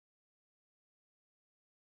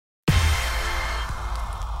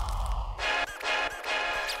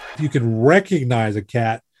If you can recognize a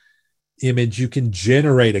cat image, you can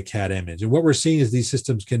generate a cat image. And what we're seeing is these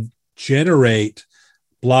systems can generate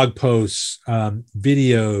blog posts,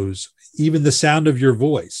 videos, even the sound of your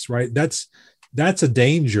voice, right? That's a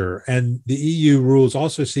danger. And the EU rules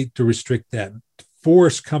also seek to restrict that,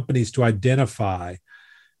 force companies to identify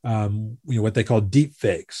what they call deep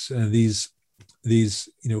fakes, these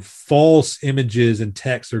false images and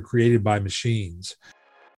texts are created by machines.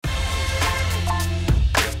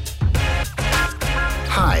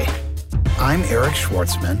 Hi, I'm Eric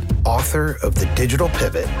Schwartzman, author of The Digital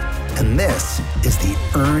Pivot, and this is the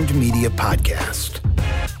Earned Media Podcast.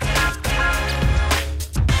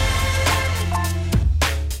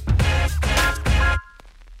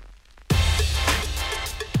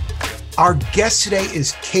 Our guest today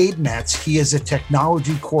is Cade Metz. He is a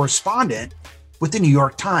technology correspondent with the New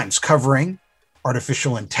York Times, covering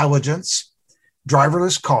artificial intelligence,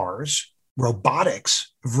 driverless cars,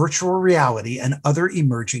 robotics, virtual reality, and other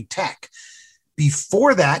emerging tech.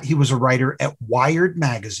 Before that, he was a writer at Wired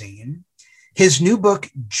magazine. His new book,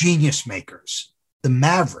 Genius Makers, The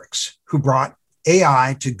Mavericks Who Brought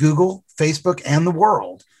AI to Google, Facebook, and the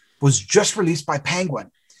World, was just released by Penguin.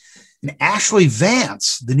 And Ashlee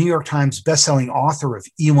Vance, the New York Times bestselling author of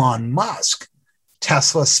Elon Musk,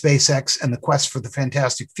 Tesla, SpaceX, and the Quest for the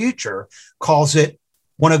Fantastic Future, calls it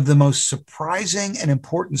one of the most surprising and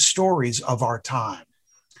important stories of our time.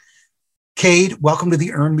 Cade, welcome to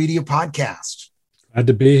the Earned Media Podcast. Glad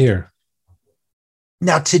to be here.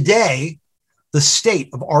 Now, today, the state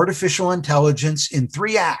of artificial intelligence in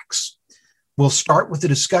 3 acts. We'll start with a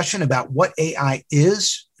discussion about what AI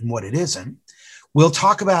is and what it isn't. We'll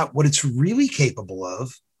talk about what it's really capable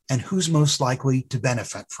of and who's most likely to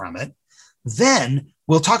benefit from it. Then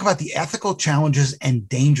we'll talk about the ethical challenges and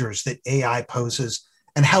dangers that AI poses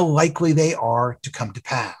and how likely they are to come to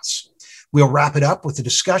pass. We'll wrap it up with a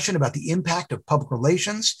discussion about the impact of public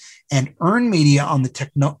relations and earned media on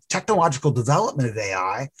the technological development of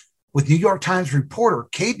AI with New York Times reporter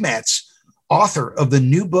Cade Metz, author of the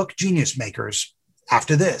new book, Genius Makers,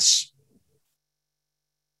 after this.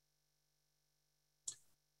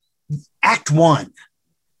 Act 1.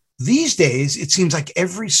 These days, it seems like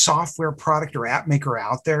every software product or app maker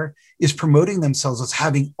out there is promoting themselves as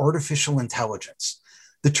having artificial intelligence.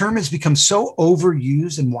 The term has become so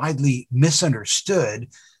overused and widely misunderstood.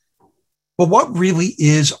 But what really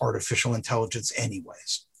is artificial intelligence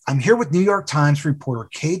anyways? I'm here with New York Times reporter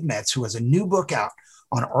Cade Metz, who has a new book out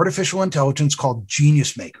on artificial intelligence called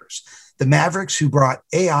Genius Makers, The Mavericks Who Brought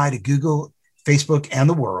AI to Google, Facebook, and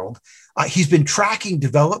the World. He's been tracking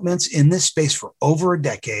developments in this space for over a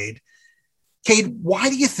decade. Cade, why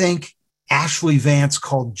do you think Ashlee Vance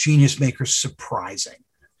called Genius Makers surprising?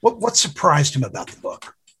 What surprised him about the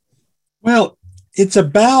book? Well, it's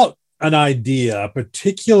about an idea, a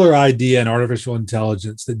particular idea in artificial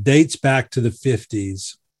intelligence that dates back to the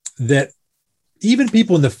 50s that even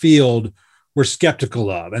people in the field were skeptical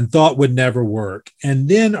of and thought would never work. And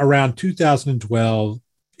then around 2012,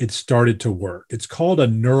 it started to work. It's called a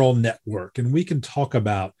neural network, and we can talk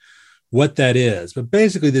about what that is. But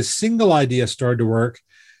basically, this single idea started to work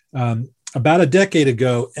about a decade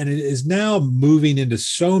ago, and it is now moving into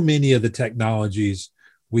so many of the technologies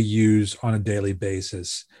we use on a daily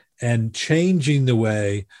basis and changing the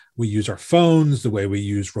way we use our phones, the way we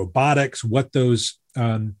use robotics, what those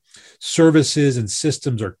services and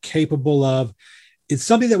systems are capable of. It's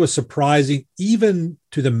something that was surprising even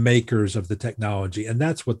to the makers of the technology, and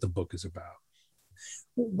that's what the book is about.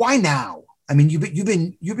 Why now? I mean,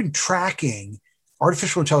 you've been tracking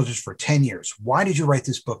artificial intelligence for 10 years. Why did you write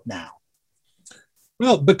this book now?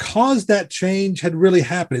 Well, because that change had really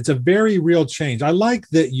happened. It's a very real change. I like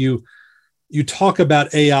that you talk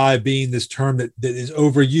about AI being this term that is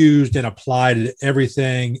overused and applied to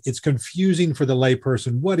everything. It's confusing for the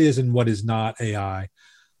layperson. What is and what is not AI?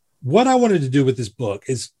 What I wanted to do with this book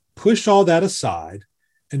is push all that aside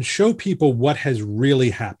and show people what has really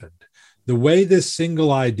happened, the way this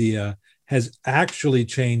single idea has actually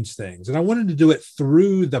changed things. And I wanted to do it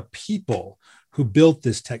through the people who built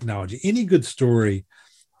this technology. Any good story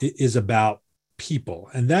is about people.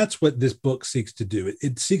 And that's what this book seeks to do.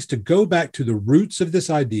 It seeks to go back to the roots of this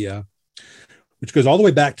idea, which goes all the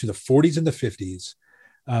way back to the 40s and the 50s,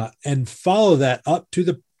 and follow that up to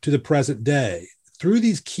the present day, through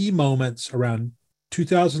these key moments around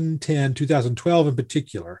 2010, 2012 in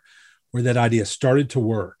particular, where that idea started to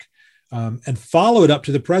work, and follow it up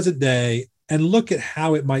to the present day and look at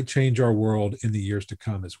how it might change our world in the years to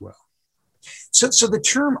come as well. So the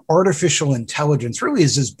term artificial intelligence really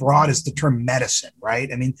is as broad as the term medicine,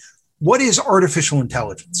 right? I mean, what is artificial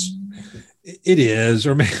intelligence? It is,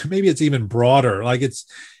 or maybe it's even broader. Like it's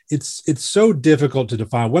so difficult to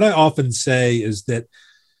define. What I often say is that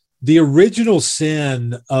the original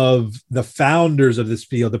sin of the founders of this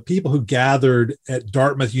field, the people who gathered at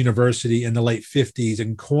Dartmouth University in the late 50s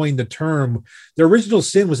and coined the term, their original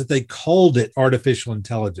sin was that they called it artificial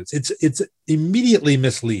intelligence. It's immediately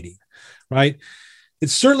misleading, right?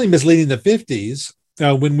 It's certainly misleading in the 50s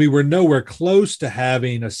when we were nowhere close to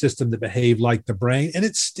having a system that behaved like the brain. And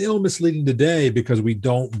it's still misleading today because we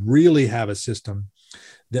don't really have a system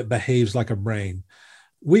that behaves like a brain.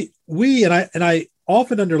 I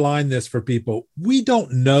often underline this for people. We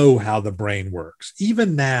don't know how the brain works.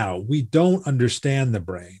 Even now, we don't understand the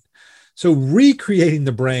brain. So recreating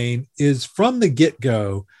the brain is from the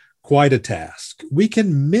get-go quite a task. We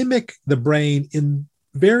can mimic the brain in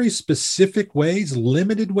very specific ways,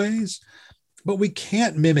 limited ways, but we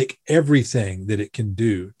can't mimic everything that it can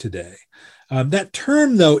do today. That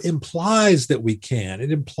term, though, implies that we can.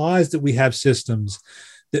 It implies that we have systems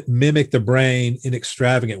that mimic the brain in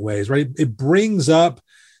extravagant ways, right? It brings up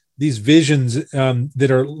these visions that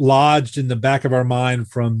are lodged in the back of our mind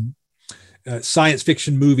from science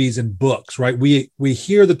fiction movies and books, right? We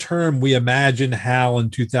hear the term, we imagine HAL in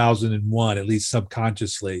 2001, at least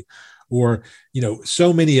subconsciously, or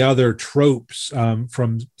so many other tropes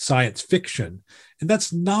from science fiction, and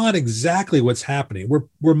that's not exactly what's happening.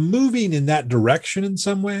 We're moving in that direction in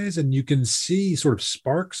some ways, and you can see sort of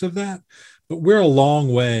sparks of that, but we're a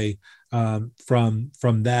long way from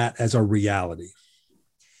that as a reality.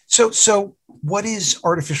 So what is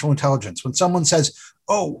artificial intelligence? When someone says,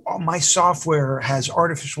 oh, my software has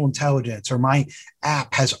artificial intelligence or my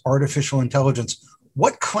app has artificial intelligence,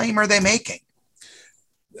 what claim are they making?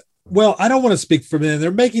 Well, I don't want to speak for them.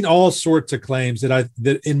 They're making all sorts of claims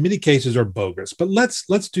that in many cases are bogus. But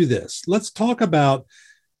let's do this. Let's talk about,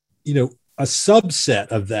 a subset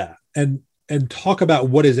of that and talk about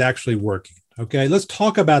what is actually working. Okay, let's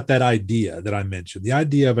talk about that idea that I mentioned, the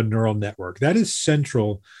idea of a neural network. That is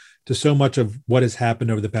central to so much of what has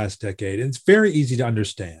happened over the past decade. And it's very easy to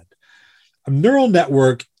understand. A neural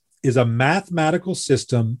network is a mathematical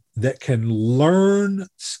system that can learn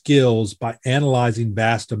skills by analyzing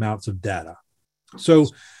vast amounts of data. So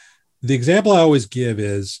the example I always give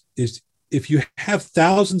is if you have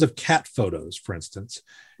thousands of cat photos, for instance,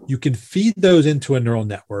 you can feed those into a neural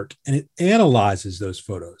network and it analyzes those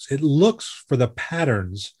photos. It looks for the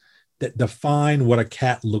patterns that define what a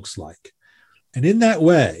cat looks like. And in that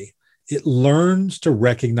way, it learns to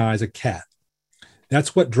recognize a cat.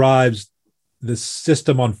 That's what drives the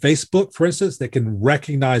system on Facebook, for instance, that can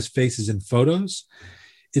recognize faces in photos.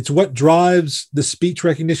 It's what drives the speech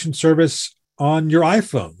recognition service on your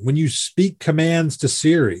iPhone when you speak commands to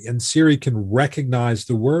Siri and Siri can recognize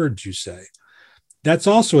the words you say. That's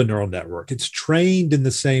also a neural network. It's trained in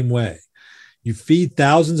the same way. You feed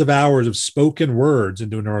thousands of hours of spoken words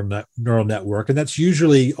into a neural network, and that's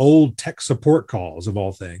usually old tech support calls of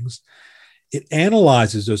all things. It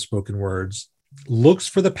analyzes those spoken words, looks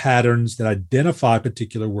for the patterns that identify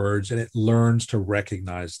particular words, and it learns to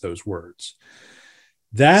recognize those words.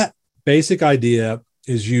 That basic idea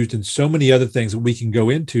is used in so many other things that we can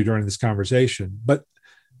go into during this conversation. But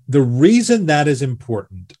the reason that is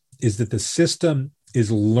important is that the system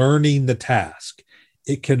is learning the task.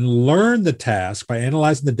 It can learn the task by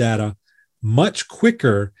analyzing the data much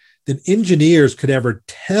quicker than engineers could ever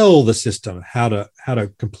tell the system how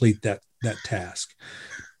to complete that task.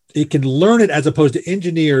 It can learn it as opposed to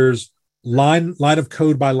engineers line of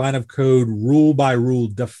code by line of code, rule by rule,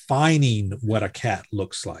 defining what a cat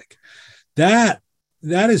looks like. That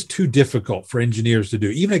is too difficult for engineers to do.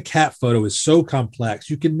 Even a cat photo is so complex.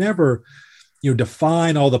 You can never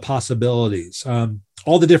define all the possibilities,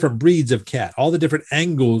 all the different breeds of cat, all the different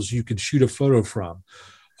angles you could shoot a photo from,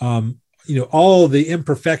 all the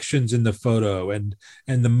imperfections in the photo and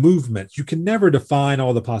the movement. You can never define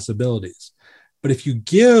all the possibilities. But if you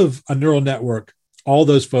give a neural network all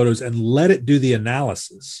those photos and let it do the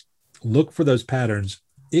analysis, look for those patterns,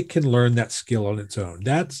 it can learn that skill on its own.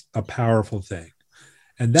 That's a powerful thing.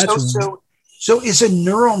 And that's so is a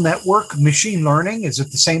neural network machine learning? Is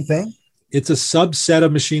it the same thing? It's a subset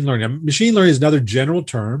of machine learning. Machine learning is another general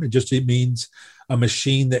term. It means a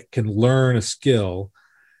machine that can learn a skill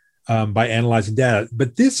by analyzing data.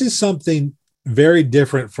 But this is something very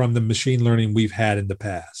different from the machine learning we've had in the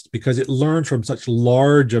past because it learns from such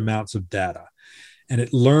large amounts of data. And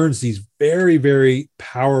it learns these very, very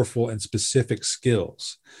powerful and specific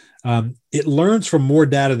skills. It learns from more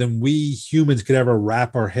data than we humans could ever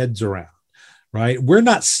wrap our heads around, right? We're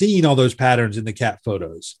not seeing all those patterns in the cat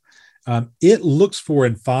photos. It looks for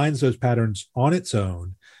and finds those patterns on its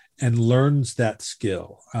own and learns that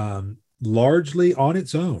skill. largely on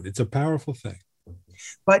its own. It's a powerful thing.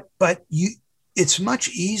 But it's much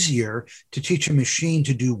easier to teach a machine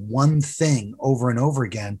to do one thing over and over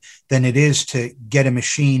again than it is to get a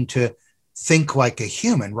machine to think like a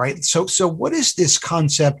human, right? So what is this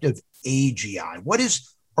concept of AGI? What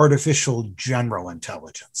is artificial general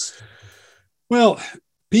intelligence? Well,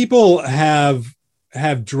 people have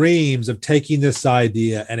dreams of taking this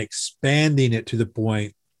idea and expanding it to the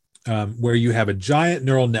point where you have a giant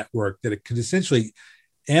neural network that it can essentially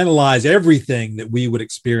analyze everything that we would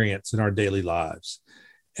experience in our daily lives,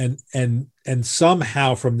 and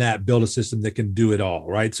somehow from that build a system that can do it all,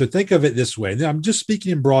 right? So think of it this way. Now, I'm just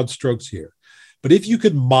speaking in broad strokes here, but if you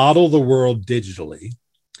could model the world digitally,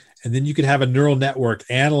 and then you could have a neural network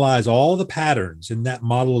analyze all the patterns in that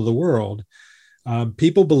model of the world,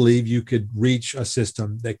 people believe you could reach a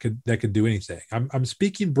system that could do anything. I'm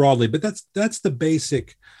speaking broadly, but that's the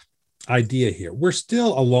basic idea here. We're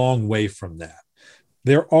still a long way from that.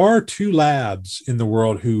 There are 2 labs in the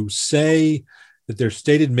world who say that their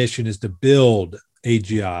stated mission is to build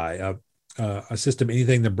AGI, a system,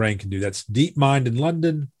 anything the brain can do. That's DeepMind in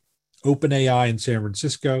London, OpenAI in San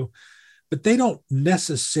Francisco, but they don't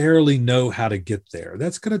necessarily know how to get there.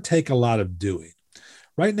 That's going to take a lot of doing.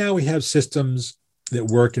 Right now, we have systems that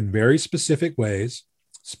work in very specific ways: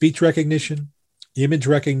 speech recognition, image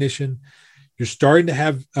recognition. You're starting to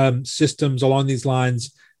have systems along these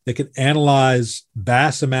lines that can analyze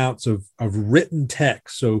vast amounts of written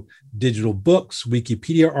text, so digital books,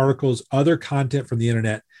 Wikipedia articles, other content from the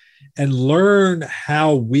internet, and learn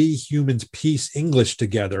how we humans piece English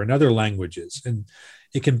together and other languages. And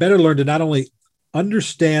it can better learn to not only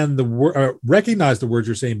understand the word, recognize the words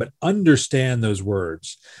you're saying, but understand those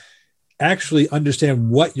words. Actually understand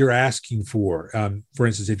what you're asking for. For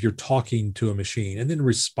instance, if you're talking to a machine, and then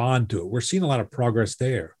respond to it. We're seeing a lot of progress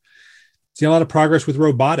there. See a lot of progress with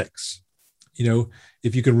robotics. You know,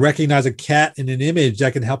 if you can recognize a cat in an image,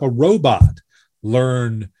 that can help a robot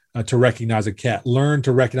learn to recognize a cat, learn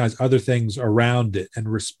to recognize other things around it and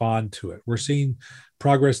respond to it. We're seeing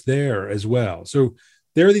progress there as well. So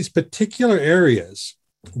there are these particular areas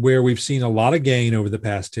where we've seen a lot of gain over the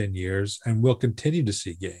past 10 years, and we'll continue to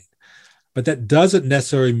see gain. But that doesn't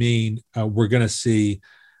necessarily mean we're going to see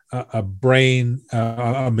a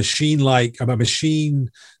machine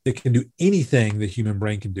that can do anything the human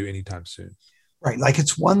brain can do anytime soon. Right. Like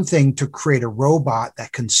it's one thing to create a robot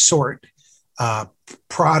that can sort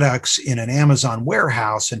products in an Amazon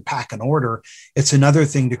warehouse and pack an order. It's another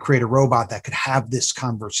thing to create a robot that could have this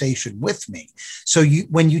conversation with me. So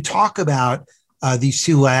when you talk about these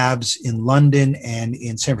 2 labs in London and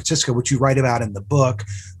in San Francisco, which you write about in the book,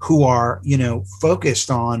 who are, focused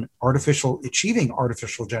on achieving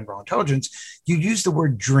artificial general intelligence, you use the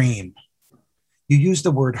word dream. You use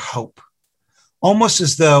the word hope, almost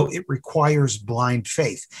as though it requires blind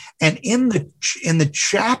faith. And in the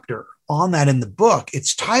chapter on that in the book,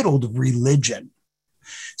 it's titled Religion.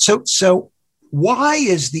 So why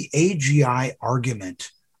is the AGI argument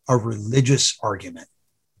a religious argument?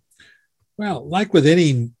 Well, like with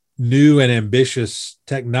any new and ambitious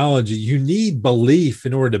technology, you need belief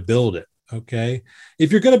in order to build it. Okay.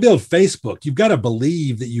 If you're going to build Facebook, you've got to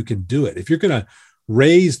believe that you can do it. If you're going to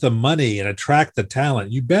raise the money and attract the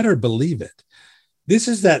talent, you better believe it. This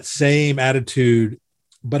is that same attitude,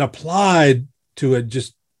 but applied to a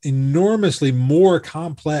just enormously more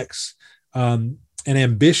complex and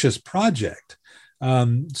ambitious project.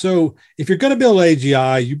 So if you're going to build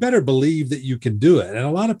AGI, you better believe that you can do it. And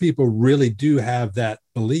a lot of people really do have that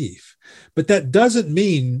belief, but that doesn't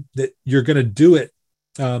mean that you're going to do it,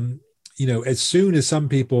 as soon as some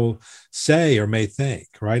people say or may think,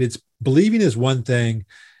 right? It's believing is one thing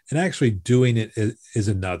and actually doing it is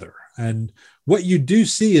another. And what you do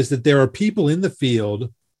see is that there are people in the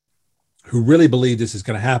field who really believe this is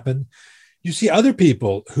going to happen. You see other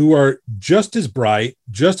people who are just as bright,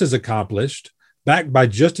 just as accomplished, backed by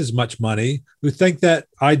just as much money, who think that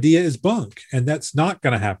idea is bunk, and that's not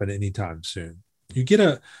going to happen anytime soon. You get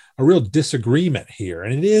a real disagreement here,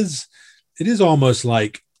 and it is almost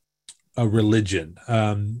like a religion,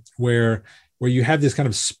 where you have this kind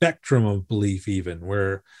of spectrum of belief, even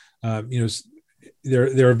where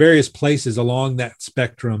there are various places along that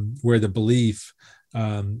spectrum where the belief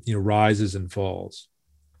rises and falls.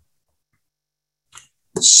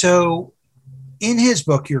 So in his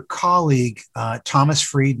book, your colleague, Thomas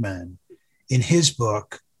Friedman, in his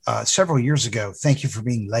book several years ago, Thank You for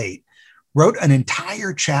Being Late, wrote an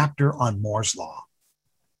entire chapter on Moore's Law.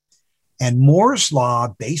 And Moore's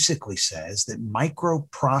Law basically says that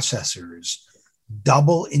microprocessors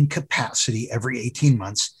double in capacity every 18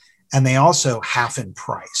 months, and they also half in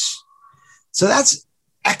price. So that's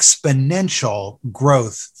exponential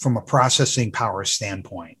growth from a processing power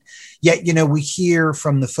standpoint. Yet, we hear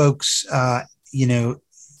from the folks,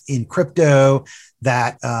 in crypto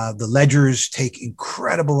that the ledgers take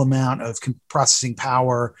incredible amount of processing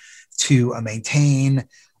power to maintain.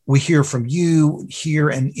 We hear from you here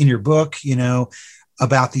and in your book,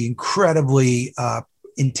 about the incredibly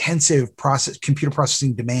intensive computer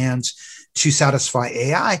processing demands to satisfy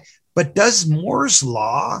AI. But does Moore's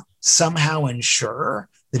law somehow ensure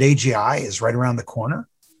that AGI is right around the corner?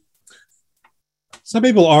 Some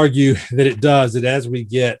people argue that it does, that as we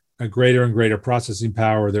get a greater and greater processing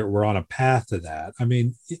power, that we're on a path to that. I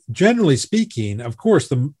mean, generally speaking, of course,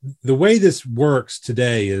 the way this works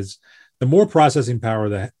today is the more processing power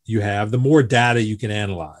that you have, the more data you can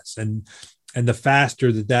analyze, and the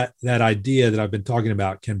faster that idea that I've been talking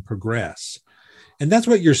about can progress. And that's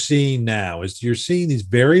what you're seeing now, is you're seeing these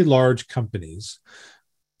very large companies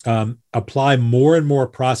apply more and more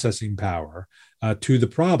processing power to the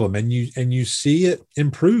problem, and you see it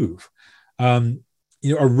improve.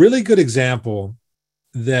 A really good example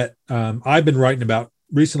that I've been writing about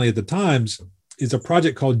recently at the Times is a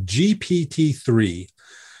project called GPT-3,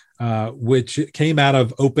 which came out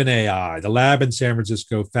of OpenAI, the lab in San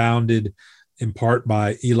Francisco, founded in part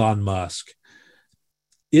by Elon Musk.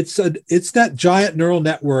 It's that giant neural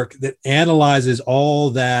network that analyzes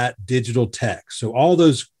all that digital text. So all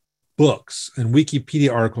those books and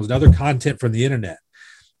Wikipedia articles and other content from the internet,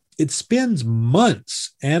 it spends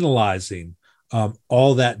months analyzing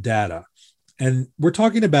all that data. And we're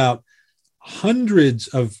talking about hundreds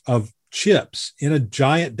of chips in a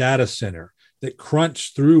giant data center that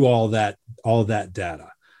crunch through all that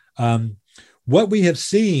data. What we have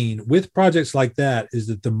seen with projects like that is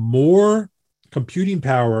that the more computing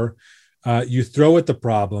power you throw at the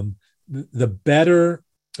problem, the better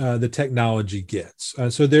the technology gets.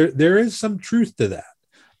 So there is some truth to that.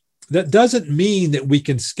 That doesn't mean that we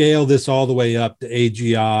can scale this all the way up to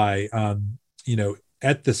AGI,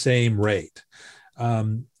 at the same rate.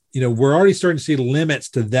 We're already starting to see limits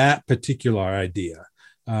to that particular idea.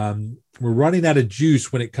 We're running out of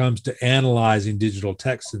juice when it comes to analyzing digital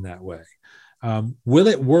text in that way. Will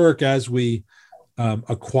it work as we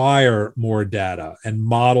acquire more data and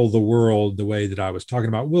model the world the way that I was talking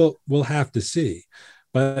about? We'll have to see.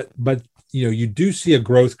 But you do see a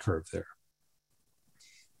growth curve there.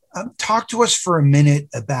 Talk to us for a minute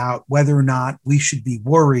about whether or not we should be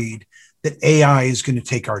worried that AI is going to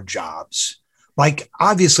take our jobs. Like,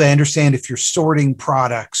 obviously, I understand if you're sorting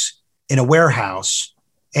products in a warehouse,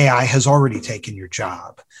 AI has already taken your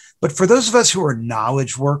job. But for those of us who are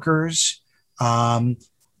knowledge workers,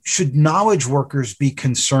 should knowledge workers be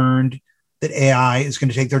concerned that AI is going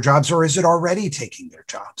to take their jobs, or is it already taking their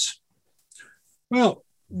jobs? Well,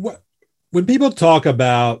 when people talk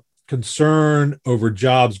about concern over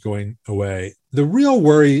jobs going away, the real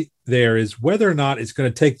worry there is whether or not it's going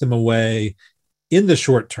to take them away in the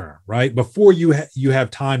short term, right? Before you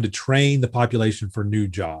have time to train the population for new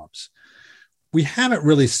jobs. We haven't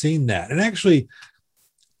really seen that. And actually,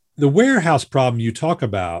 the warehouse problem you talk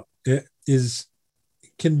about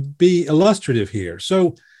can be illustrative here.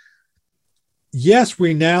 So yes,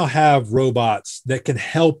 we now have robots that can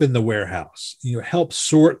help in the warehouse, help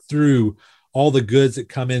sort through all the goods that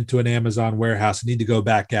come into an Amazon warehouse and need to go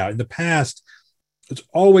back out. In the past, it's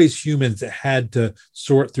always humans that had to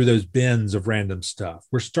sort through those bins of random stuff.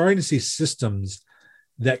 We're starting to see systems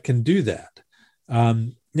that can do that.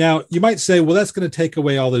 Now, you might say, well, that's going to take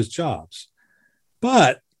away all those jobs.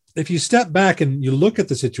 But if you step back and you look at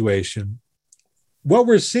the situation, what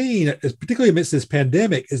we're seeing, particularly amidst this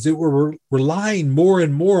pandemic, is that we're relying more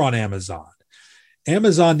and more on Amazon.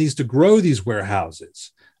 Amazon needs to grow these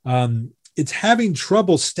warehouses. It's having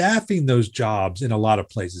trouble staffing those jobs in a lot of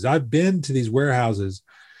places. I've been to these warehouses,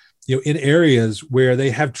 in areas where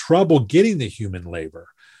they have trouble getting the human labor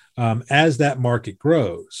as that market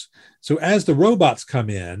grows. So as the robots come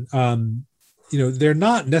in, they're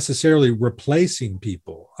not necessarily replacing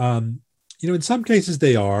people. In some cases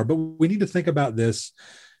they are, but we need to think about this,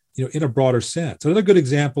 in a broader sense. Another good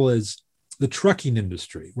example is the trucking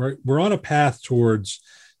industry. We're on a path towards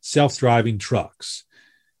self-driving trucks.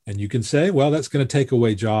 And you can say, well, that's going to take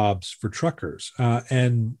away jobs for truckers.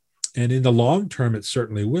 And in the long term, it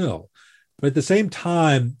certainly will. But at the same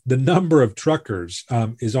time, the number of truckers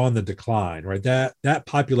is on the decline, right? That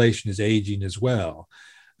population is aging as well.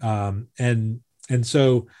 And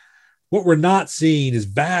so what we're not seeing is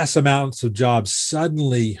vast amounts of jobs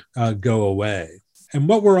suddenly go away. And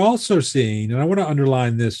what we're also seeing, and I want to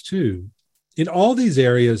underline this too, in all these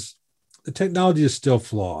areas, the technology is still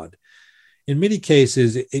flawed. in many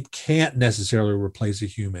cases, it can't necessarily replace a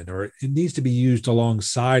human, or it needs to be used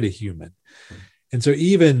alongside a human. And so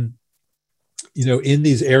even, in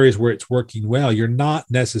these areas where it's working well, you're not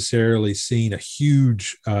necessarily seeing a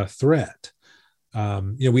huge threat.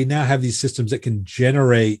 We now have these systems that can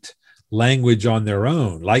generate language on their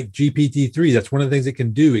own, like GPT-3. That's one of the things it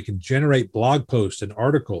can do. It can generate blog posts and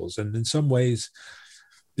articles, and in some ways,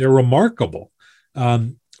 they're remarkable.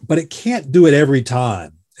 But it can't do it every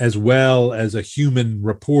time as well as a human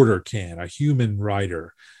reporter can, a human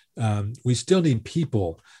writer. We still need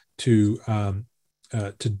people to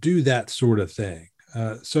do that sort of thing.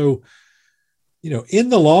 So, in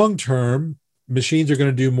the long term, machines are going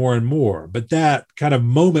to do more and more. But that kind of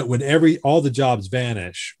moment when all the jobs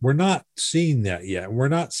vanish, we're not seeing that yet. We're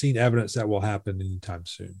not seeing evidence that will happen anytime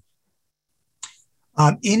soon.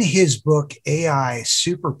 In his book, AI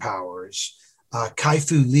Superpowers,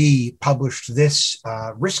 Kai-Fu Lee published this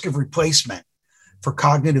risk of replacement for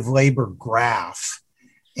cognitive labor graph.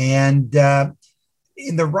 And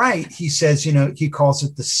in the right, he says, he calls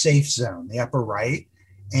it the safe zone, the upper right.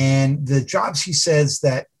 And the jobs he says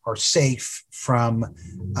that are safe from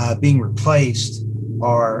being replaced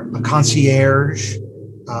are a concierge,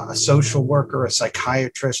 a social worker, a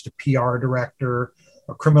psychiatrist, a PR director,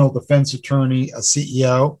 a criminal defense attorney, a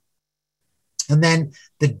CEO. And then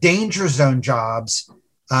the danger zone jobs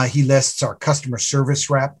he lists are customer service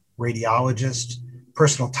rep, radiologist,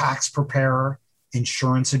 personal tax preparer,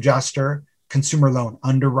 insurance adjuster, consumer loan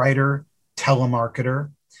underwriter, telemarketer.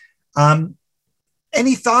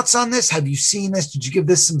 Any thoughts on this? Have you seen this? Did you give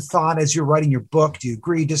this some thought as you're writing your book? Do you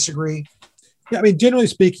agree, disagree? Yeah, I mean, generally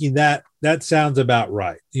speaking, that sounds about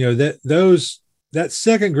right. That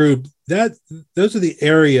second group, those are the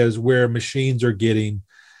areas where machines are getting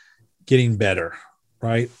better,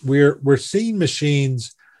 right? We're seeing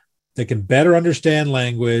machines that can better understand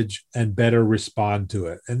language and better respond to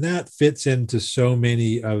it. And that fits into so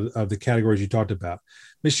many of the categories you talked about.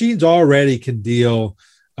 Machines already can deal,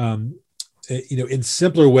 in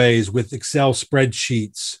simpler ways with Excel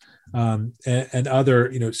spreadsheets and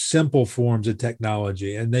other, simple forms of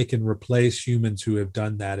technology, and they can replace humans who have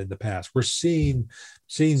done that in the past. We're seeing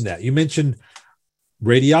that. You mentioned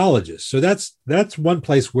radiologists. So that's one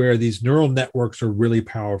place where these neural networks are really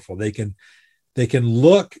powerful. They can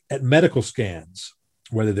look at medical scans,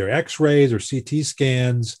 whether they're X-rays or CT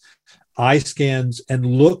scans, eye scans, and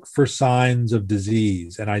look for signs of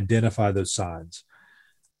disease and identify those signs.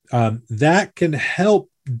 That can help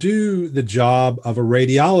do the job of a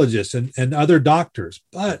radiologist and other doctors.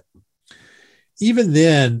 But even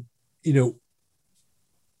then,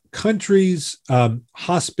 countries,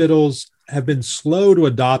 hospitals have been slow to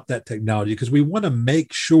adopt that technology because we want to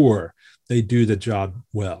make sure they do the job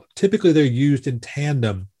well. Typically, they're used in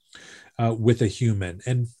tandem with a human,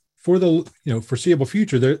 and for the foreseeable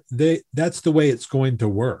future, that's the way it's going to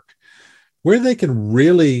work. Where they can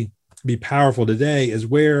really be powerful today is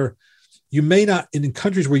where you may not, in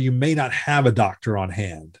countries where you may not have a doctor on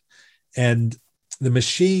hand, and the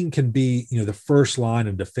machine can be, the first line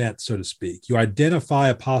of defense, so to speak. You identify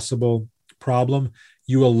a possible problem,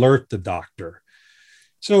 you alert the doctor.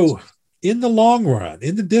 So in the long run,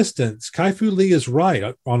 in the distance, Kai-Fu Lee is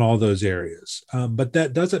right on all those areas. But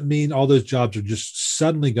that doesn't mean all those jobs are just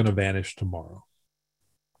suddenly going to vanish tomorrow.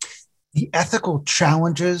 The ethical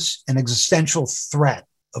challenges and existential threat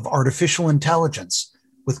of artificial intelligence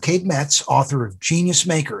with Cade Metz, author of Genius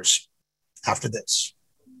Makers, after this.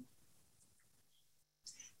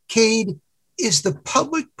 Cade, is the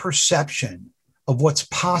public perception of what's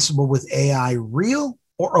possible with AI real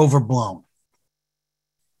or overblown?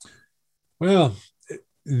 Well,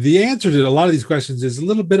 the answer to a lot of these questions is a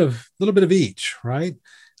little bit of each, right?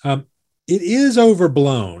 It is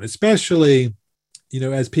overblown, especially,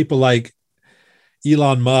 as people like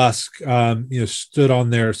Elon Musk, stood on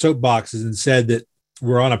their soapboxes and said that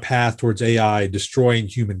we're on a path towards AI destroying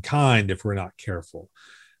humankind if we're not careful.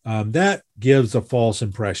 That gives a false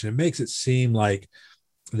impression. It makes it seem like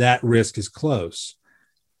that risk is close.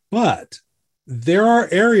 But there are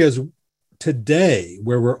areas today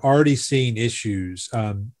where we're already seeing issues,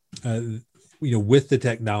 with the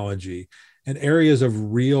technology, and areas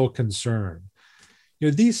of real concern.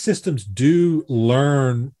 These systems do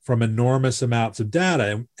learn from enormous amounts of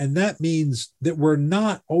data, and that means that we're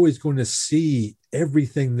not always going to see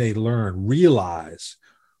everything they learn, realize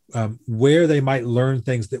where they might learn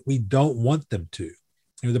things that we don't want them to.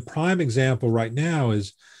 The prime example right now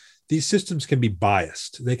is these systems can be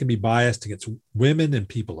biased. They can be biased against women and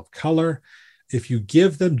people of color. If you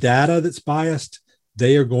give them data that's biased,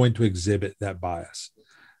 they are going to exhibit that bias.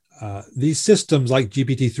 These systems like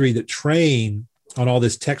GPT-3 that train on all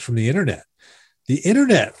this text from the internet, The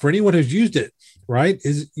internet, for anyone who's used it, right,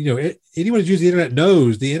 anyone who's used the internet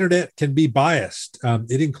knows the internet can be biased.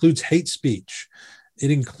 It includes hate speech.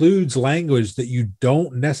 It includes language that you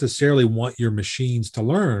don't necessarily want your machines to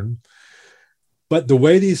learn. But the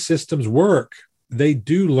way these systems work, they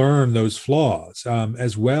do learn those flaws,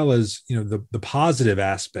 as well as the positive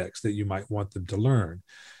aspects that you might want them to learn.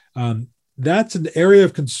 That's an area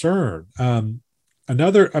of concern.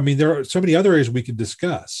 There are so many other areas we could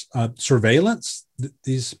discuss. Surveillance.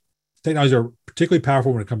 These technologies are particularly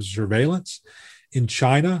powerful when it comes to surveillance. In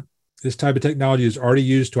China, this type of technology is already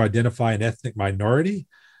used to identify an ethnic minority.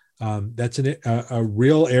 That's a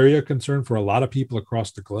real area of concern for a lot of people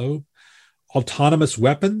across the globe. Autonomous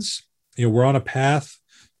weapons. We're on a path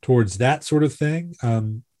towards that sort of thing.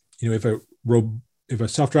 If a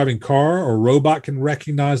self-driving car or robot can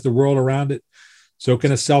recognize the world around it, so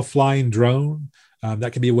can a self-flying drone.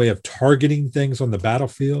 That can be a way of targeting things on the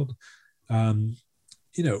battlefield.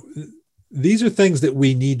 These are things that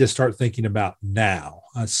we need to start thinking about now,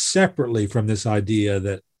 separately from this idea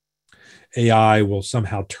that AI will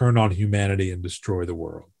somehow turn on humanity and destroy the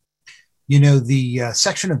world. The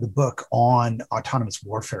section of the book on autonomous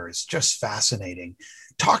warfare is just fascinating.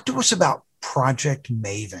 Talk to us about Project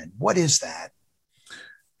Maven. What is that?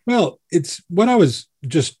 Well, it's what I was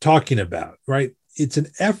just talking about, right? It's an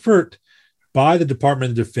effort by the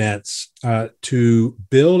Department of Defense to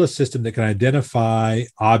build a system that can identify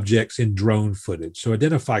objects in drone footage. So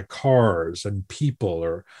identify cars and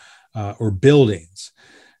people or buildings.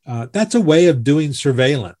 That's a way of doing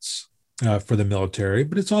surveillance for the military,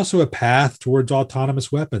 but it's also a path towards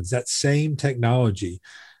autonomous weapons. That same technology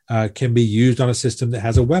can be used on a system that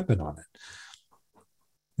has a weapon on it.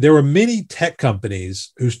 There were many tech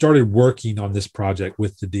companies who started working on this project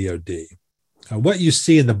with the DoD. What you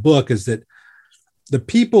see in the book is that the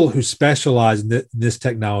people who specialize in this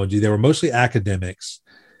technology, they were mostly academics.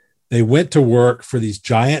 They went to work for these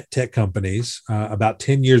giant tech companies about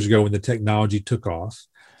 10 years ago when the technology took off.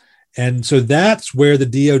 And so that's where the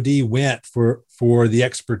DoD went for the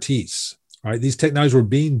expertise, right? These technologies were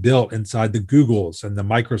being built inside the Googles and the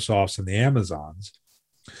Microsofts and the Amazons.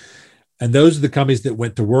 And those are the companies that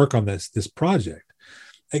went to work on this project.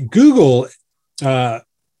 At Google, there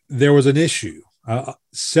was an issue.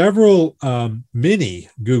 Many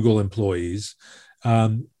Google employees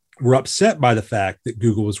were upset by the fact that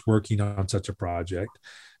Google was working on such a project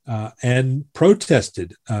and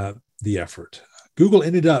protested the effort. Google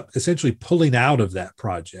ended up essentially pulling out of that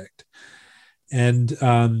project and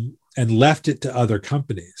left it to other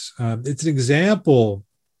companies. It's an example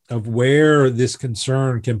of where this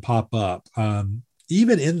concern can pop up,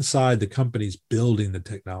 even inside the companies building the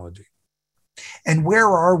technology. And where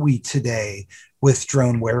are we today with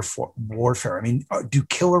drone warfare? I mean, do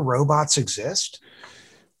killer robots exist?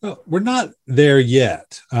 Well, we're not there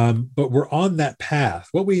yet, but we're on that path.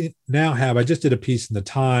 What we now have, I just did a piece in the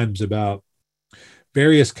Times about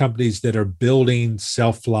various companies that are building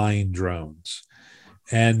self-flying drones.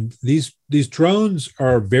 And these drones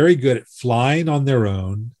are very good at flying on their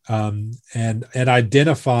own and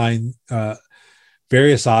identifying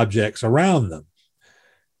various objects around them.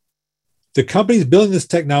 The companies building this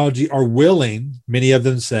technology are willing, many of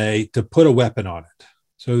them say, to put a weapon on it.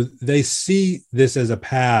 So they see this as a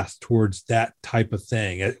path towards that type of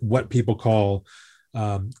thing, what people call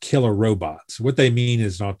killer robots. What they mean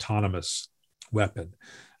is an autonomous weapon.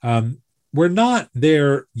 We're not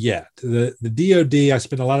there yet. The DoD, I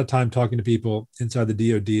spend a lot of time talking to people inside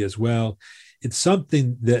the DoD as well. It's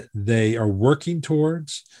something that they are working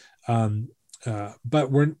towards,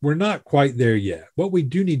 but we're not quite there yet. What we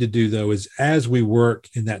do need to do, though, is as we work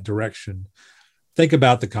in that direction, think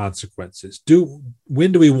about the consequences.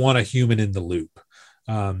 When do we want a human in the loop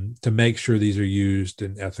to make sure these are used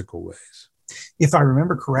in ethical ways? If I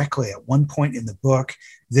remember correctly, at one point in the book,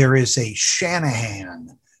 there is a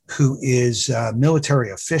Shanahan who is a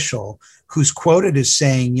military official who's quoted as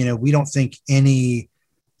saying, we don't think any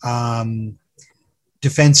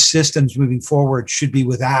defense systems moving forward should be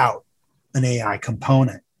without an AI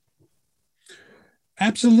component.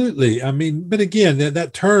 Absolutely. I mean, but again,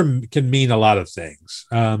 that term can mean a lot of things.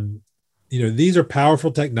 These are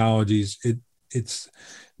powerful technologies. It's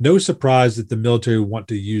no surprise that the military want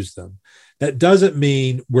to use them. That doesn't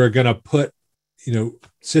mean we're going to put,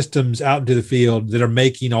 systems out into the field that are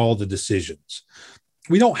making all the decisions.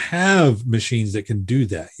 We don't have machines that can do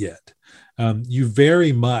that yet. You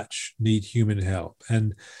very much need human help.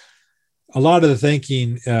 And a lot of the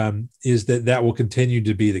thinking is that will continue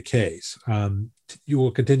to be the case. You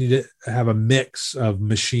will continue to have a mix of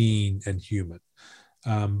machine and human.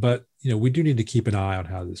 But we do need to keep an eye on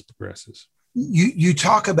how this progresses. You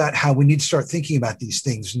talk about how we need to start thinking about these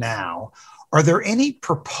things now. Are there any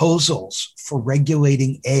proposals for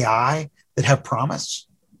regulating AI that have promise?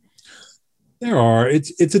 There are.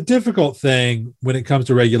 It's a difficult thing when it comes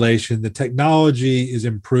to regulation. The technology is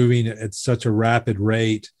improving at such a rapid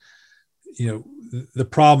rate. The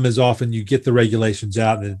problem is often you get the regulations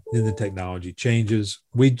out and then the technology changes.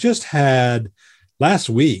 We just had last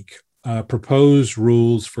week proposed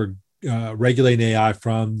rules for regulating AI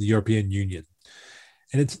from the European Union,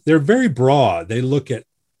 and they're very broad. They look at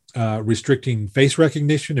restricting face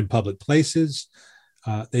recognition in public places.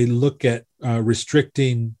 They look at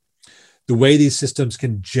restricting the way these systems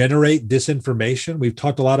can generate disinformation. We've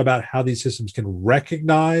talked a lot about how these systems can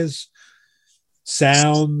recognize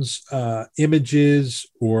sounds, images,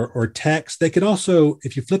 or text. They can also,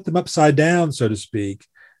 if you flip them upside down, so to speak,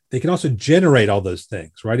 they can also generate all those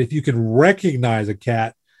things, right? If you can recognize a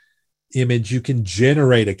cat image, you can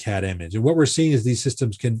generate a cat image. And what we're seeing is these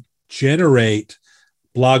systems can generate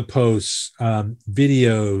blog posts,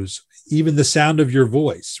 videos, even the sound of your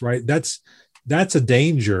voice, right? That's a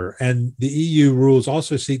danger. And the EU rules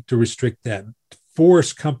also seek to restrict that,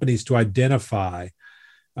 force companies to identify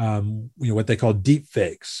what they call deep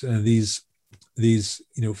fakes, these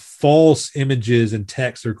false images and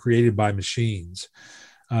texts are created by machines.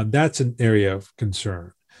 That's an area of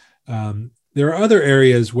concern. There are other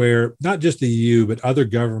areas where not just the EU, but other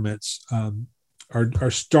governments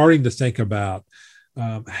are starting to think about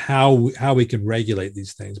how we can regulate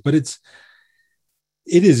these things. But it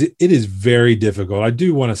is very difficult. I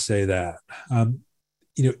do want to say that.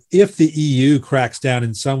 If the EU cracks down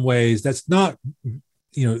in some ways, that's not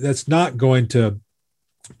going to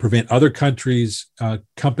prevent other countries,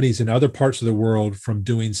 companies in other parts of the world from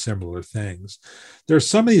doing similar things. There are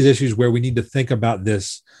some of these issues where we need to think about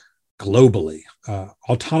this globally.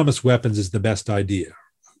 Autonomous weapons is the best idea,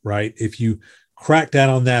 right? If you crack down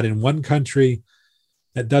on that in one country,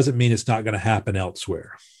 that doesn't mean it's not going to happen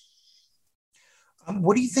elsewhere.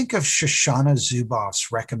 What do you think of Shoshana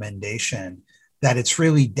Zuboff's recommendation that it's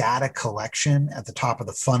really data collection at the top of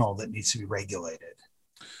the funnel that needs to be regulated?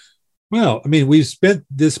 Well, I mean, we've spent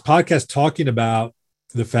this podcast talking about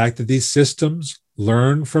the fact that these systems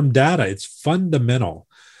learn from data. It's fundamental.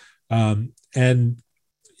 And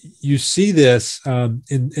you see this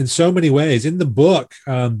in so many ways. In the book,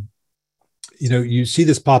 you see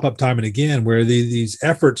this pop up time and again where these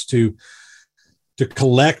efforts to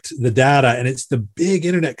collect the data, and it's the big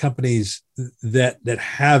internet companies that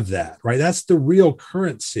have that, right? That's the real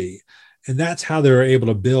currency. And that's how they're able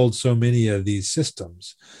to build so many of these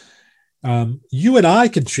systems. You and I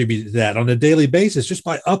contribute to that on a daily basis just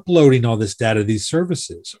by uploading all this data to these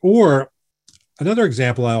services. Or another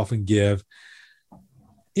example I often give,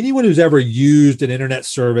 anyone who's ever used an internet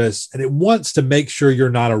service and it wants to make sure you're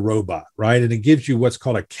not a robot, right? And it gives you what's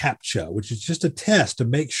called a CAPTCHA, which is just a test to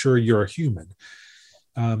make sure you're a human.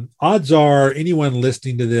 Odds are anyone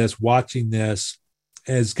listening to this, watching this,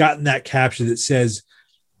 has gotten that CAPTCHA that says,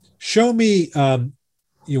 show me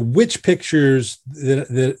which pictures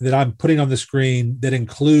that I'm putting on the screen that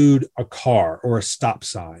include a car or a stop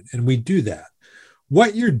sign. And we do that.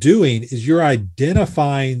 What you're doing is you're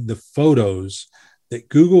identifying the photos that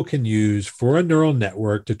Google can use for a neural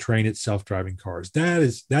network to train its self-driving cars.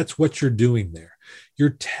 That's what you're doing there.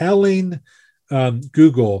 You're telling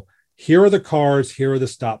Google, here are the cars, here are the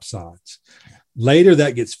stop signs. Later,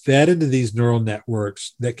 that gets fed into these neural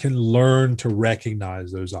networks that can learn to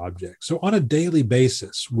recognize those objects. So on a daily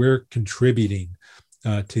basis, we're contributing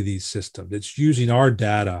to these systems. It's using our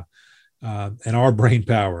data and our brain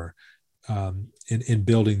power in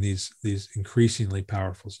building these increasingly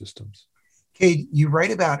powerful systems. Cade, you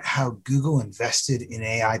write about how Google invested in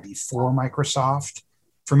AI before Microsoft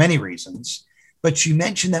for many reasons, but you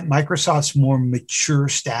mentioned that Microsoft's more mature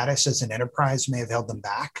status as an enterprise may have held them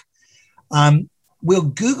back. Will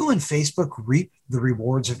Google and Facebook reap the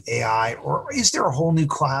rewards of AI, or is there a whole new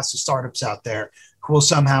class of startups out there who will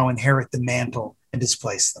somehow inherit the mantle and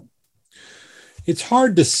displace them? It's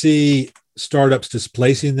hard to see startups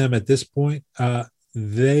displacing them at this point.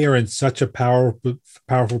 They are in such a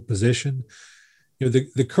powerful position.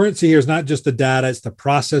 The currency here is not just the data, it's the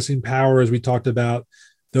processing power, as we talked about.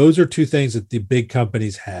 Those are two things that the big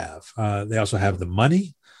companies have. They also have the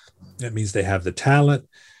money. That means they have the talent.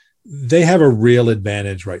 They have a real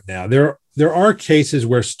advantage right now. There are cases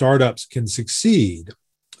where startups can succeed.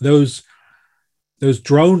 Those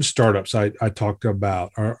drone startups I talked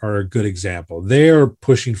about are a good example. They're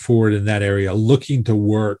pushing forward in that area, looking to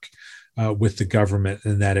work with the government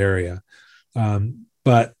in that area.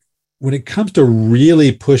 But when it comes to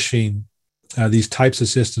really pushing these types of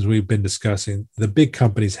systems we've been discussing, the big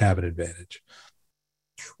companies have an advantage.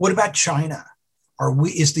 What about China?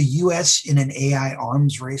 Is the U.S. in an AI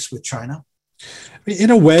arms race with China? I mean,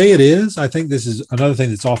 in a way, it is. I think this is another thing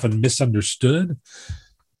that's often misunderstood.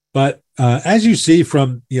 But as you see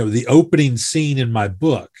from the opening scene in my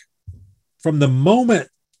book, from the moment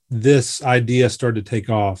this idea started to take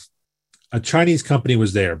off, a Chinese company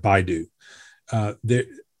was there, Baidu.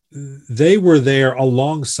 They were there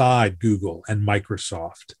alongside Google and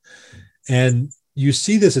Microsoft. And you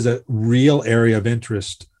see this as a real area of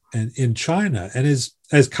interest in China. And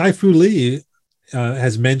as Kai-Fu Lee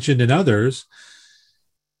has mentioned, and others,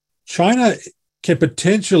 China can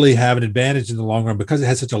potentially have an advantage in the long run because it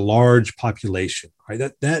has such a large population,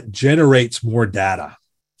 right? That generates more data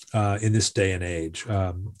in this day and age,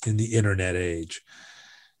 in the internet age.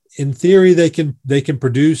 In theory, they can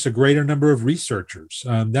produce a greater number of researchers.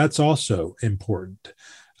 That's also important.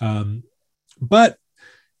 But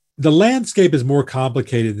the landscape is more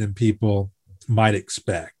complicated than people might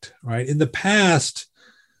expect, right? In the past,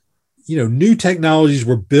 new technologies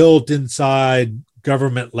were built inside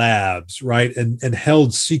government labs, right? And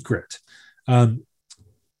held secret. The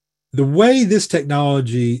way this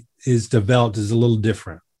technology is developed is a little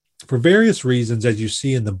different. For various reasons, as you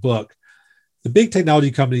see in the book, the big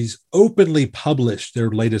technology companies openly publish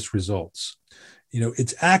their latest results.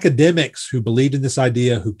 It's academics who believed in this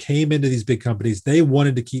idea, who came into these big companies. They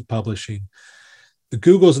wanted to keep publishing. The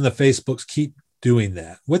Googles and the Facebooks keep doing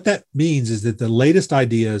that. What that means is that the latest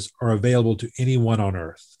ideas are available to anyone on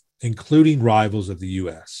Earth, including rivals of the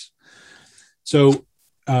US. So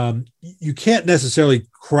you can't necessarily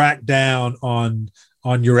crack down on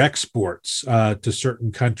your exports to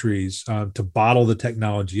certain countries to bottle the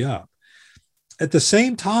technology up. At the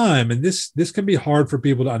same time, and this can be hard for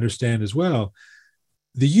people to understand as well,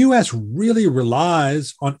 the US really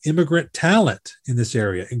relies on immigrant talent in this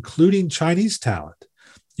area, including Chinese talent.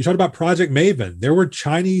 You talked about Project Maven. There were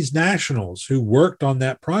Chinese nationals who worked on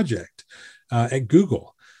that project at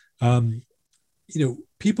Google.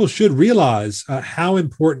 People should realize how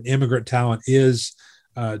important immigrant talent is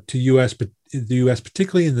to the U.S.,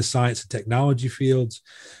 particularly in the science and technology fields.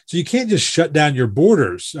 So you can't just shut down your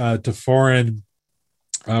borders to foreign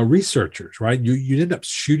researchers, right? You end up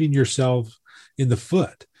shooting yourself in the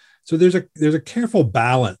foot. So there's a careful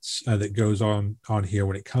balance that goes on here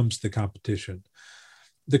when it comes to competition.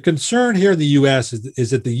 The concern here in the U.S.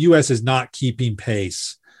 is that the U.S. is not keeping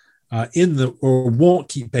pace or won't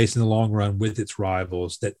keep pace in the long run with its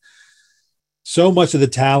rivals. That so much of the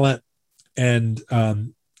talent and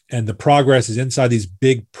the progress is inside these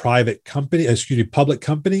big public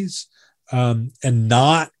companies, and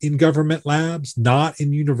not in government labs, not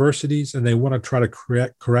in universities, and they want to try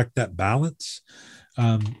to correct that balance.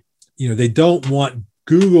 They don't want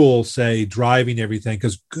Google, say, driving everything,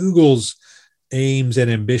 because Google's aims and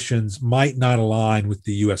ambitions might not align with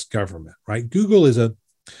the U.S. government, right? Google is a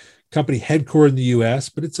company headquartered in the U.S.,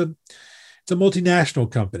 but it's a multinational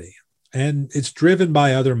company, and it's driven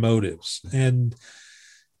by other motives. And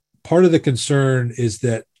part of the concern is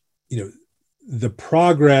that the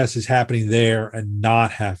progress is happening there and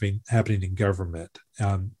not happening in government.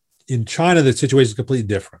 In China, the situation is completely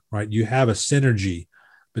different, right? You have a synergy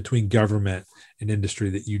between government and industry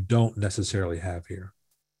that you don't necessarily have here.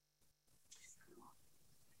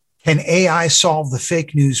 Can AI solve the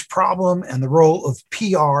fake news problem and the role of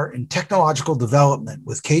PR in technological development?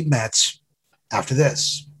 With Cade Metz after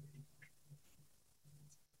this.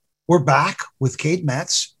 We're back with Cade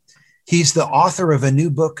Metz. He's the author of a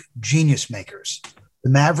new book, Genius Makers,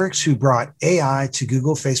 the Mavericks Who Brought AI to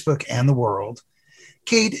Google, Facebook, and the World.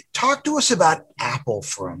 Cade, talk to us about Apple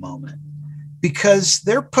for a moment, because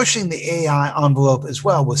they're pushing the AI envelope as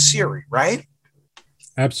well with Siri, right?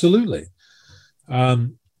 Absolutely.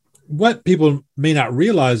 What people may not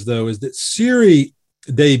realize, though, is that Siri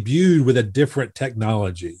debuted with a different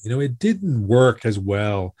technology. It didn't work as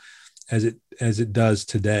well as it does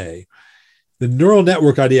today. The neural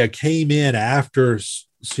network idea came in after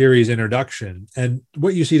Siri's introduction, and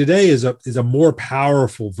what you see today is a more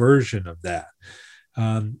powerful version of that.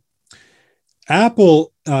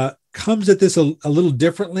 Apple comes at this a little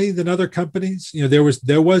differently than other companies. There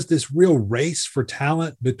was this real race for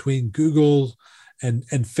talent between Google and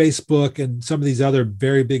Facebook and some of these other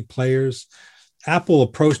very big players. Apple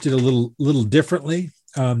approached it a little differently.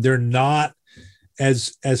 They're not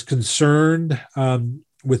as concerned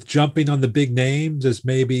with jumping on the big names as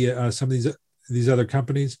maybe some of these other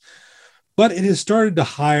companies, but it has started to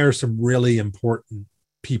hire some really important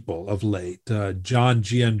people of late. John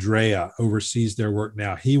Giandrea oversees their work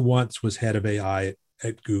now. He once was head of AI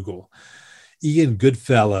at Google. Ian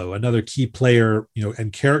Goodfellow, another key player,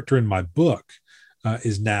 and character in my book,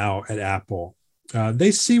 is now at Apple.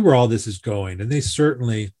 They see where all this is going, and they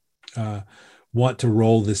certainly want to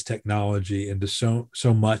roll this technology into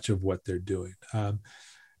so much of what they're doing.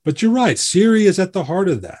 But you're right, Siri is at the heart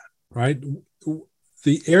of that, right?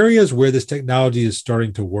 The areas where this technology is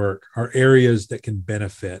starting to work are areas that can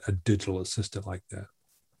benefit a digital assistant like that.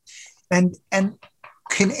 And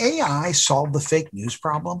can AI solve the fake news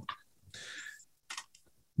problem?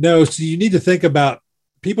 No, so people need to think about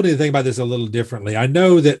this a little differently. I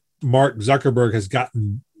know that Mark Zuckerberg has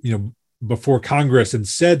gotten, before Congress and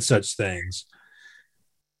said such things.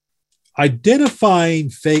 Identifying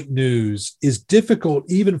fake news is difficult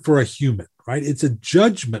even for a human, right? It's a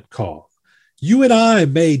judgment call. You and I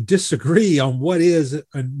may disagree on what is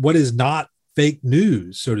and what is not fake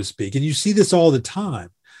news, so to speak. And you see this all the time.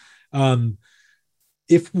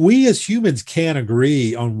 If we as humans can't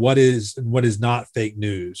agree on what is and what is not fake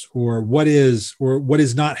news, or what is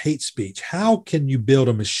not hate speech, how can you build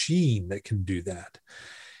a machine that can do that?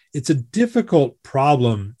 It's a difficult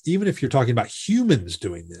problem, even if you're talking about humans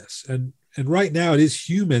doing this. And right now it is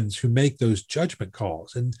humans who make those judgment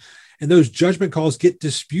calls, and those judgment calls get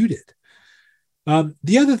disputed.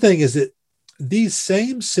 The other thing is that these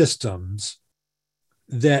same systems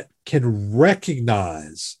that can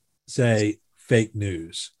recognize, say, fake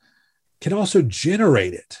news can also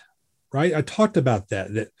generate it, right? I talked about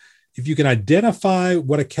that if you can identify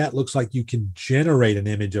what a cat looks like, you can generate an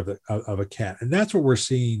image of a cat. And that's what we're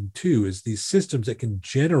seeing too, is these systems that can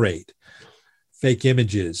generate fake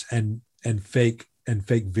images and fake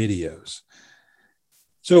videos.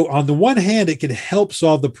 So on the one hand, it can help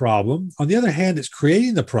solve the problem. On the other hand, it's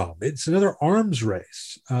creating the problem. It's another arms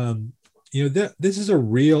race. This is a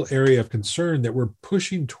real area of concern that we're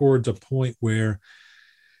pushing towards a point where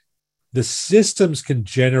the systems can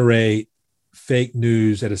generate fake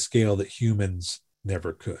news at a scale that humans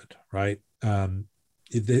never could, right?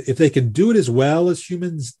 If they can do it as well as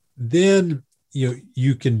humans, then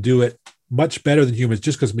you can do it much better than humans,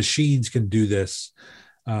 just because machines can do this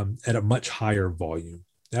at a much higher volume.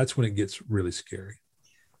 That's when it gets really scary.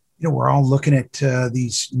 We're all looking at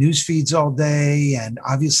these news feeds all day, and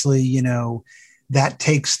obviously, that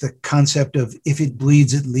takes the concept of if it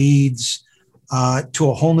bleeds, it leads to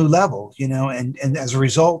a whole new level, and as a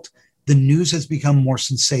result, the news has become more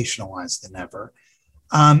sensationalized than ever.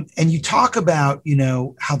 And you talk about,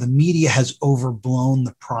 how the media has overblown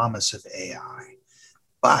the promise of AI,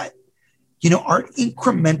 but, are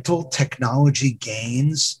incremental technology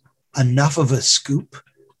gains enough of a scoop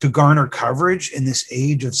to garner coverage in this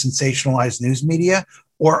age of sensationalized news media?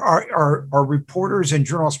 Or are reporters and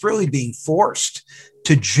journalists really being forced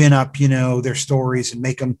to gin up, their stories and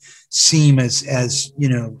make them seem as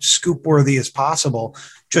scoop worthy as possible,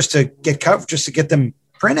 just to get covered, just to get them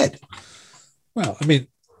printed? Well, I mean,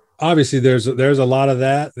 obviously there's a lot of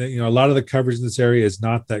that. A lot of the coverage in this area is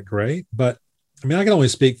not that great, but I mean, I can only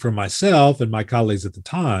speak for myself and my colleagues at the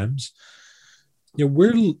Times.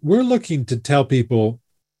 We're looking to tell people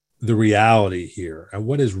the reality here and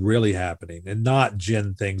what is really happening, and not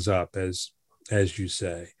gin things up, as you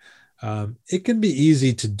say. It can be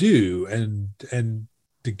easy to do and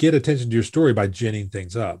to get attention to your story by ginning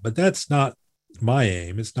things up, but that's not my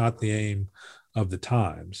aim. It's not the aim of the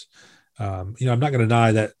Times. I'm not going to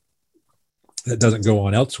deny that doesn't go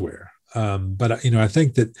on elsewhere. But I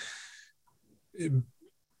think that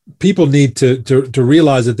people need to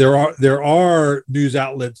realize that there are news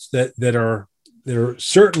outlets that are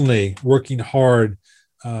certainly working hard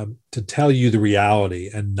to tell you the reality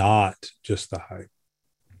and not just the hype.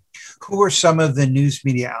 Who are some of the news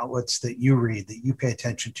media outlets that you read, that you pay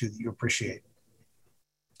attention to, that you appreciate?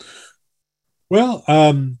 Well,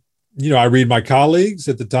 I read my colleagues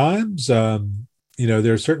at the Times. There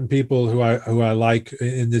are certain people who I like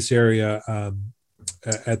in this area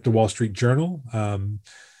at the Wall Street Journal.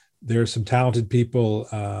 There are some talented people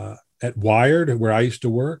at Wired, where I used to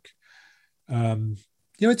work.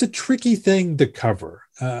 It's a tricky thing to cover.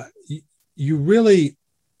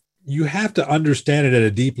 You have to understand it at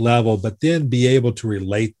a deep level, but then be able to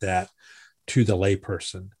relate that to the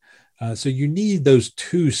layperson. So you need those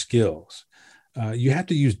two skills. You have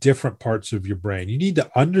to use different parts of your brain. You need to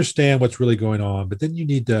understand what's really going on, but then you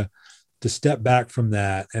need to step back from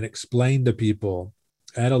that and explain to people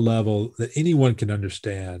at a level that anyone can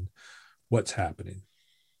understand what's happening.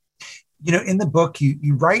 In the book,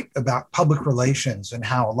 you write about public relations and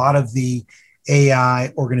how a lot of the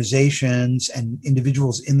AI organizations and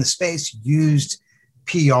individuals in the space used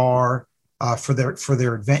PR to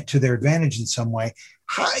their advantage in some way.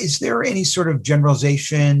 Is there any sort of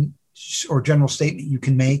generalization or general statement you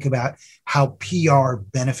can make about how PR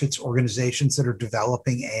benefits organizations that are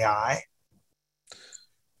developing AI?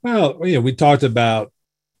 Well, we talked about,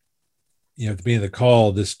 at the beginning of the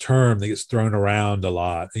call, this term that gets thrown around a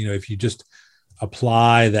lot. If you just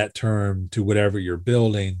apply that term to whatever you're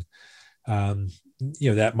building,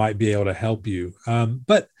 that might be able to help you.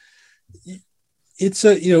 But it's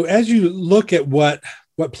as you look at what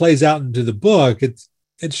plays out into the book,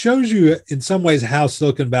 it shows you in some ways how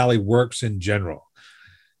Silicon Valley works in general.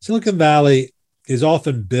 Silicon Valley is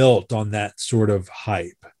often built on that sort of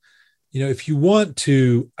hype. If you want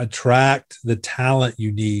to attract the talent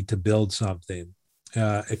you need to build something,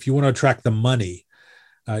 if you want to attract the money,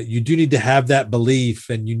 you do need to have that belief,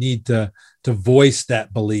 and you need to voice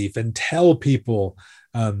that belief and tell people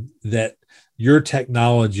that your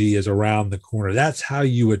technology is around the corner. That's how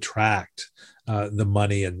you attract the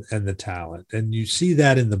money and the talent. And you see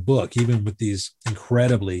that in the book, even with these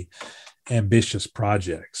incredibly ambitious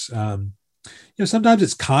projects. Sometimes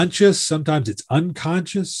it's conscious, sometimes it's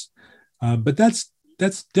unconscious. But that's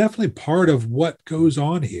definitely part of what goes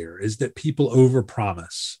on here, is that people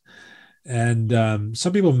overpromise. And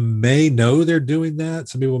some people may know they're doing that.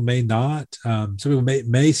 Some people may not. Some people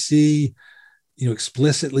may see,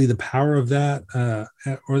 explicitly the power of that,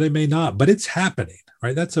 or they may not. But it's happening,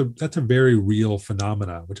 right? That's a very real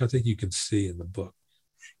phenomenon, which I think you can see in the book.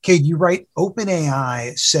 Cade, you write,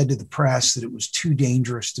 OpenAI said to the press that it was too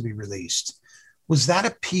dangerous to be released. Was that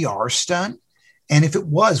a PR stunt? And if it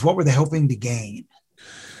was, what were they hoping to gain?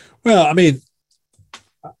 Well, I mean,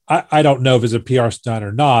 I don't know if it's a PR stunt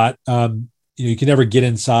or not. You can never get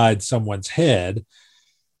inside someone's head.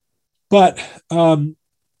 But a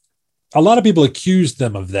lot of people accuse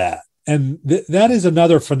them of that. And that is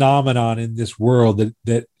another phenomenon in this world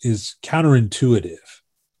that is counterintuitive.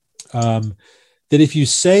 That if you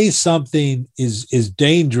say something is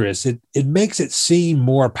dangerous, it makes it seem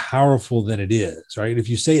more powerful than it is, right? If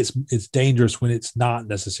you say it's dangerous when it's not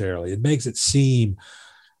necessarily, it makes it seem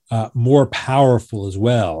more powerful as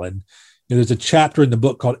well. And there's a chapter in the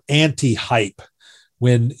book called Anti-Hype,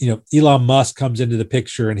 when Elon Musk comes into the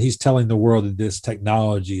picture and he's telling the world that this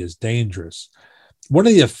technology is dangerous. One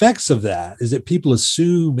of the effects of that is that people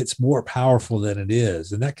assume it's more powerful than it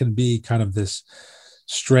is, and that can be kind of this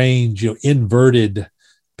strange, inverted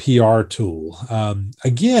PR tool.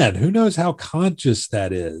 Again, who knows how conscious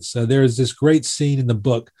that is? So there's this great scene in the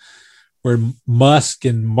book where Musk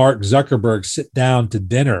and Mark Zuckerberg sit down to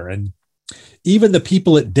dinner, and even the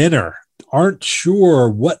people at dinner aren't sure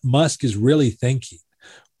what Musk is really thinking.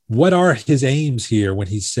 What are his aims here when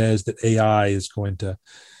he says that AI is going to,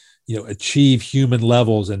 achieve human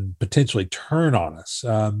levels and potentially turn on us?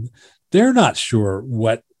 They're not sure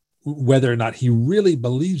whether or not he really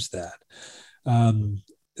believes that.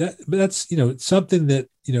 But that's something that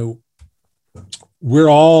we're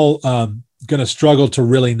all going to struggle to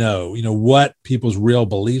really know what people's real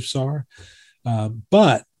beliefs are.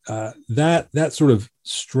 But that sort of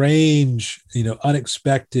strange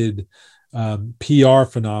unexpected PR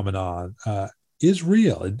phenomenon is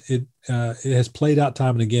real. It has played out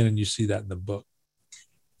time and again, and you see that in the book.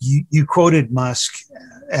 You quoted Musk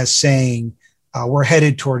as saying, we're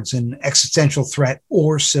headed towards an existential threat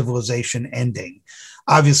or civilization ending.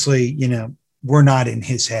 Obviously, we're not in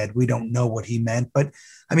his head. We don't know what he meant. But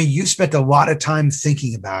I mean, you spent a lot of time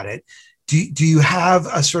thinking about it. Do you have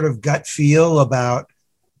a sort of gut feel about,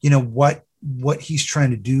 what he's trying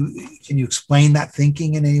to do? Can you explain that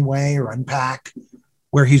thinking in any way or unpack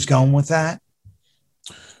where he's going with that?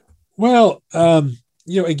 Well,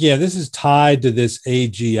 again, this is tied to this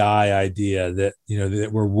AGI idea that, that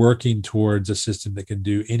we're working towards a system that can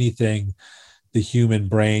do anything the human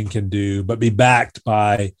brain can do, but be backed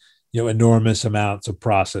by, enormous amounts of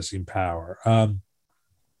processing power.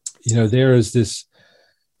 There is this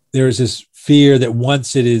fear that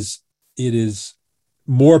once it is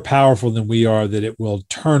more powerful than we are, that it will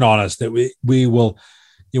turn on us, that we will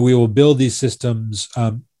build these systems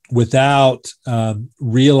without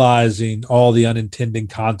realizing all the unintended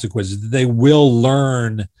consequences. They will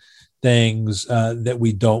learn things that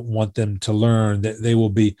we don't want them to learn, that they will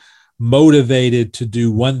be motivated to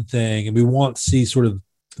do one thing, and we won't see sort of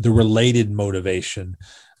the related motivation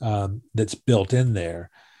that's built in there.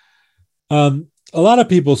 A lot of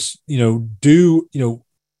people,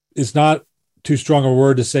 it's not too strong a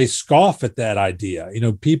word to say scoff at that idea.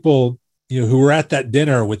 People who were at that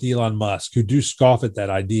dinner with Elon Musk, who do scoff at that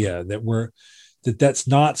idea that's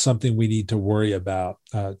not something we need to worry about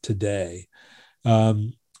today.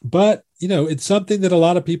 But it's something that a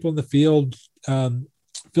lot of people in the field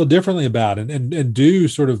feel differently about, and do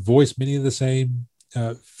sort of voice many of the same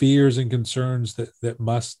fears and concerns that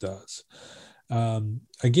Musk does.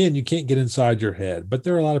 Again, you can't get inside your head, but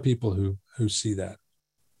there are a lot of people who see that.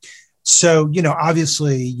 So,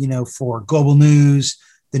 obviously, for global news,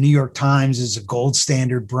 the New York Times is a gold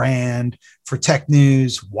standard brand. For tech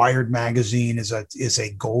news, Wired Magazine is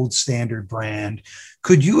a gold standard brand.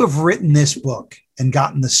 Could you have written this book and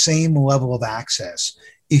gotten the same level of access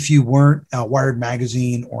if you weren't a Wired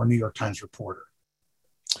Magazine or New York Times reporter?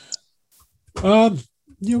 Probably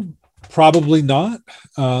not.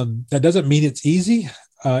 That doesn't mean it's easy.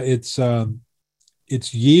 It's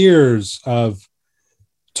years of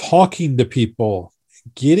talking to people,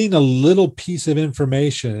 getting a little piece of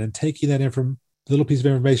information and taking that little piece of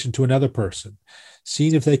information to another person,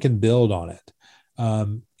 seeing if they can build on it.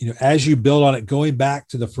 As you build on it, going back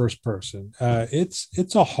to the first person,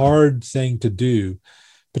 it's a hard thing to do,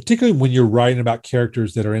 particularly when you're writing about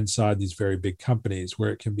characters that are inside these very big companies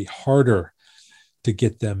where it can be harder to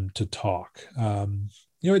get them to talk.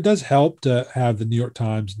 It does help to have the New York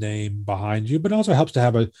Times name behind you, but it also helps to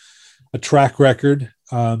have a track record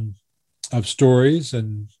of stories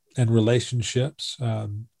and relationships.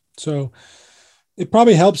 So it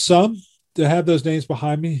probably helps some to have those names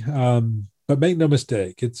behind me. But make no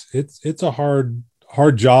mistake, it's a hard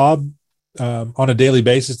job on a daily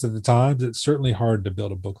basis at the Times. It's certainly hard to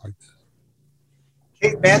build a book like this.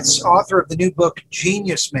 Kate Metz, author of the new book,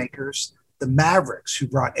 Genius Makers, The Mavericks Who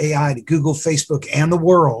Brought AI to Google, Facebook, and the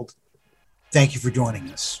World. Thank you for joining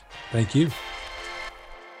us. Thank you.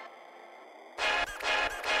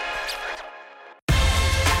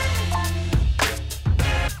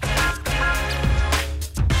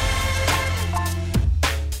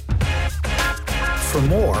 For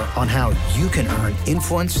more on how you can earn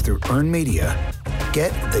influence through earned media,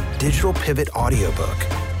 get the Digital Pivot audiobook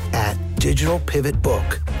at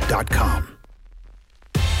digitalpivotbook.com.